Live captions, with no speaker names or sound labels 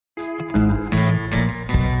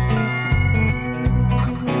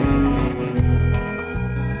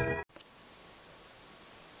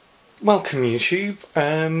Welcome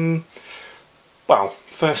YouTube. Well,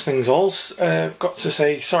 first things all, I've got to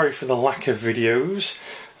say sorry for the lack of videos.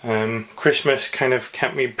 Christmas kind of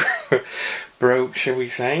kept me broke, shall we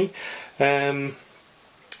say. And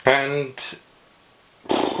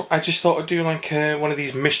I just thought I'd do like one of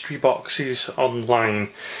these mystery boxes online.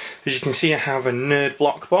 As you can see, I have a nerd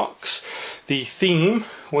block box. The theme,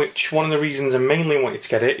 which one of the reasons I mainly wanted to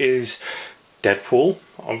get it, is Deadpool,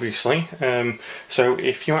 obviously. So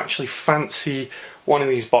if you actually fancy one of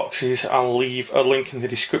these boxes, I'll leave a link in the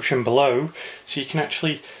description below so you can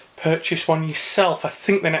actually purchase one yourself. I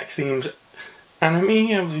think the next theme's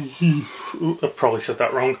anime. I probably said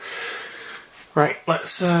that wrong. Right,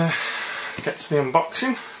 let's get to the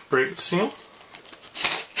unboxing. Break the seal.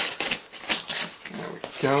 There we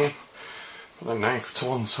go. Put the knife to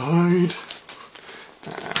one side.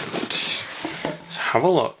 And let's have a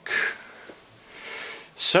look.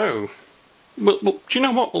 So, well, do you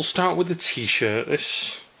know what? We'll start with the t-shirt.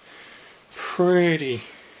 This pretty.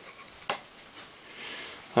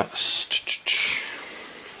 That's.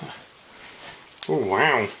 Oh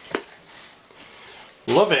wow!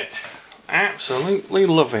 Love it. Absolutely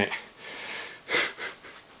love it.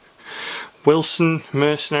 Wilson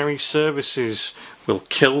Mercenary Services will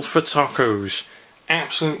kill for tacos.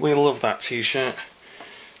 Absolutely love that t-shirt.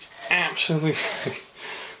 Absolutely.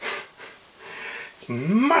 It's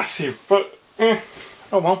massive, but oh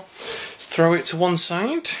well. Throw it to one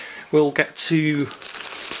side. We'll get to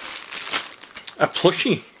a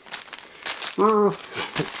plushie.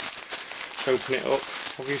 Open it up,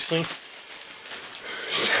 obviously.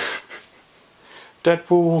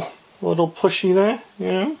 Deadpool, little plushie there,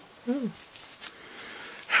 you know.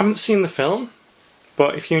 Haven't seen the film,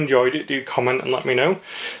 but if you enjoyed it, do comment and let me know.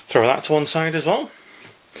 Throw that to one side as well.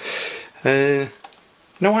 No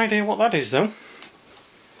idea what that is though.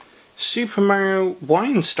 Super Mario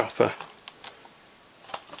wine stopper.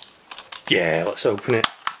 Yeah, let's open it.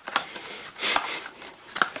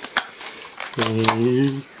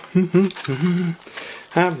 I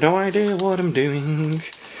have no idea what I'm doing.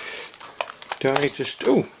 Do I just...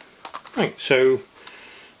 oh, right, so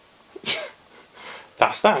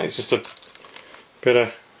that's that. It's just a bit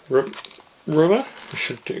of rubber. I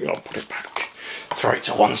should do, I'll put it back. Throw it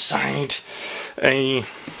to one side. A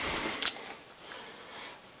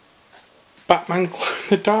Batman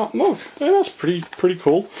the Dark mug. Yeah, that's pretty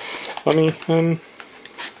cool. Let me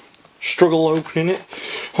struggle opening it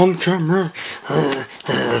on camera. Come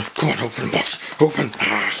on, open the box. Open.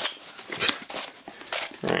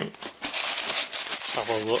 Right. Have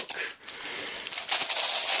a look.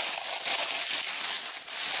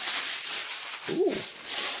 Ooh.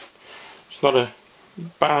 It's not a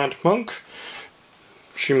bad mug.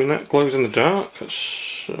 Assuming that glows in the dark.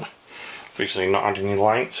 It's obviously not adding any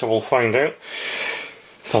light, so we'll find out.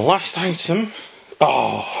 The last item.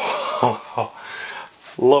 Oh,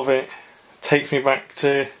 love it. Takes me back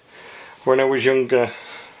to when I was younger.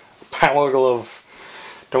 Power glove.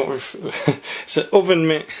 It's an oven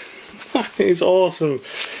mitt. That is awesome.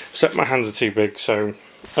 Except my hands are too big, so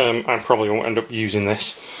I probably won't end up using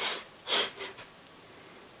this.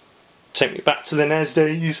 Take me back to the NES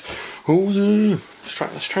days. Oh yeah.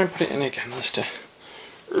 Let's try and put it in again. Let's do.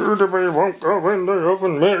 The baby won't go in the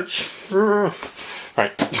oven mitt.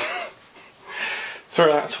 Right.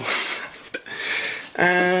 Throw that to one side.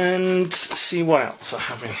 And see what else I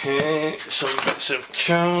have in here. Some bits of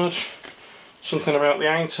card. Something about the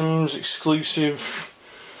items, exclusive.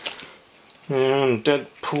 And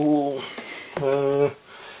Deadpool.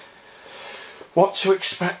 What to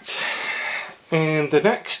expect. And the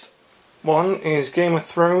next one is Game of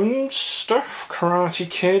Thrones stuff, Karate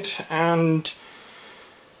Kid, and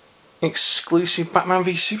exclusive Batman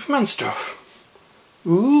v Superman stuff.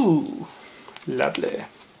 Ooh, lovely.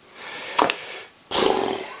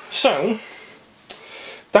 So,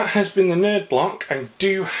 that has been the Nerd Block. I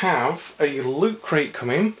do have a loot crate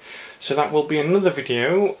coming, so that will be another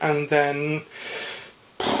video, and then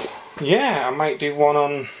yeah, I might do one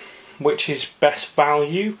on which is best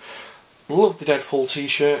value. Love the Deadpool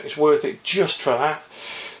t-shirt, it's worth it just for that.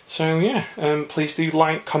 So yeah, please do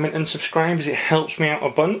like, comment and subscribe as it helps me out a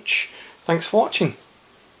bunch. Thanks for watching.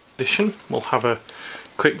 We'll have a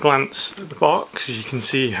quick glance at the box. As you can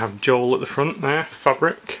see, you have Joel at the front there,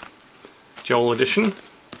 fabric. Joel edition.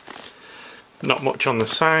 Not much on the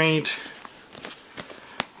side.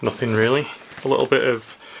 Nothing really. A little bit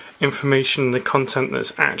of information, the content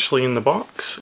that's actually in the box.